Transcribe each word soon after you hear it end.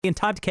And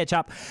time to catch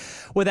up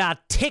with our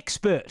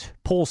techspert,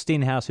 Paul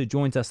Stenhouse, who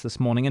joins us this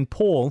morning. And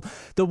Paul,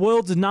 the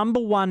world's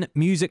 #1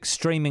 music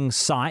streaming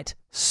site,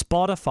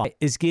 Spotify,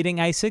 is getting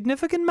a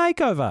significant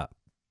makeover.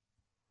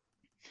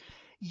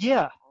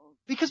 Yeah,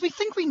 because we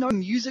think we know what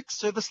music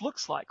service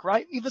looks like,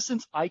 right? Ever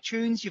since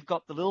iTunes, you've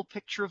got the little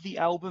picture of the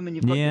album and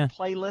you've got your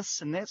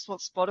playlists, and that's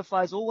what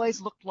Spotify's always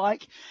looked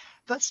like.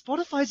 But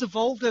Spotify's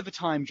evolved over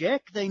time,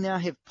 Jack. They now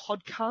have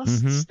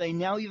podcasts. They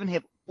now even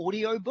have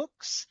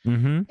audiobooks.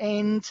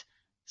 And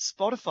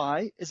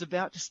Spotify is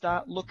about to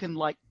start looking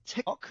like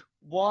TikTok.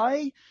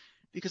 Why?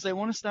 Because they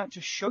want to start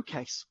to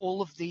showcase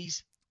all of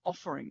these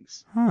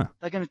offerings.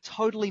 They're going to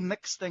totally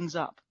mix things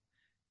up.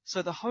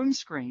 So the home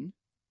screen,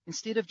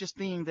 instead of just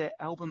being the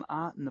album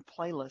art and the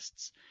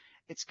playlists,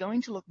 it's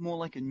going to look more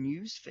like a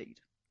news feed.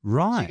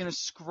 Right. So you're going to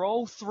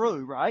scroll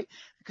through, right?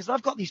 Because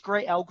I've got these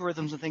great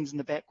algorithms and things in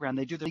the background.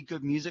 They do the really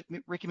good music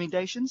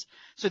recommendations.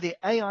 So the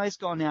AI's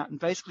gone out, and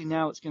basically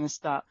now it's going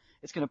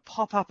to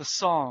pop up a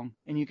song,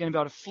 and you're going to be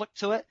able to flick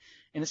to it,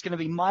 and it's going to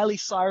be Miley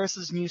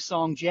Cyrus's new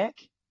song,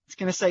 Jack. It's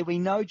going to say, "We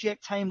know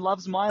Jack Tame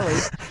loves Miley,"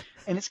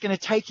 and it's going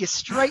to take you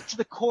straight to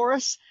the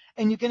chorus,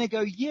 and you're going to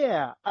go,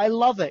 "Yeah, I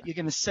love it." You're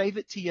going to save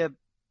it to your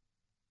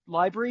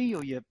library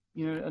or your,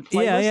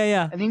 playlist.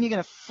 Yeah. And then you're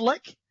going to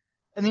flick.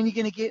 And then you're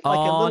going to get like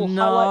a little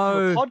highlight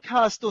from a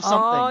podcast or something.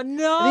 Oh,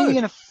 no. And then you're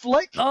going to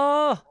flick.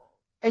 Oh.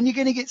 And you're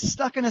going to get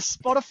stuck in a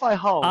Spotify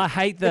hole. I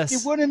hate this.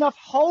 If there weren't enough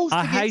holes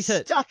to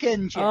get stuck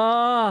in, Jack.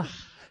 Oh.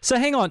 So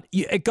hang on.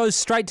 It goes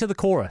straight to the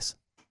chorus.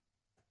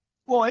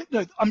 Well,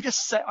 no, I'm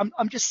just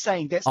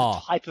saying that's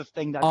the type of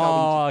thing they're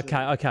going to do.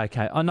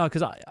 Okay. Oh, no,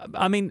 because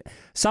I mean,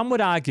 some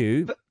would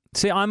argue...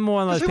 See, I'm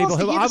one of those people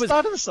who I was.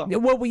 Start of the song?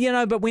 Well,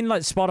 but when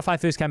like Spotify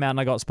first came out and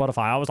I got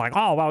Spotify, I was like,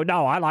 oh well,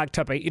 no, I like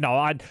to be,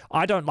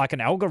 I don't like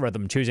an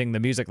algorithm choosing the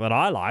music that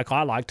I like.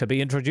 I like to be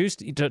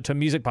introduced to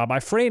music by my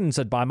friends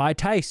and by my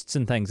tastes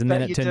and things. And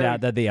then it turned out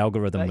that the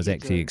algorithm was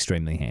actually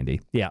extremely handy.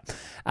 Yeah,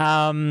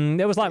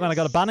 it was like when I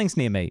got a Bunnings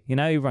near me.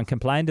 Everyone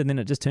complained, and then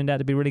it just turned out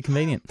to be really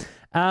convenient.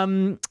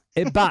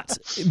 But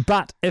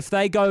if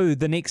they go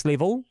the next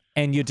level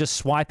and you're just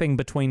swiping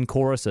between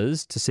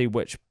choruses to see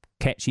which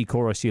catchy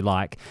chorus you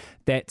like,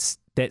 that's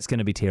going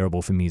to be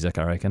terrible for music,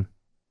 I reckon.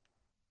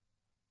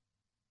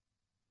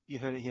 You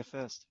heard it here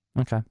first.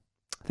 Okay.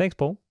 Thanks,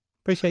 Paul.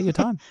 Appreciate your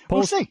time.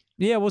 We'll see.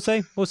 Yeah, we'll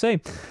see.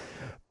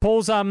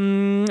 Paul's our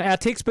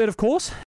techspert, of course.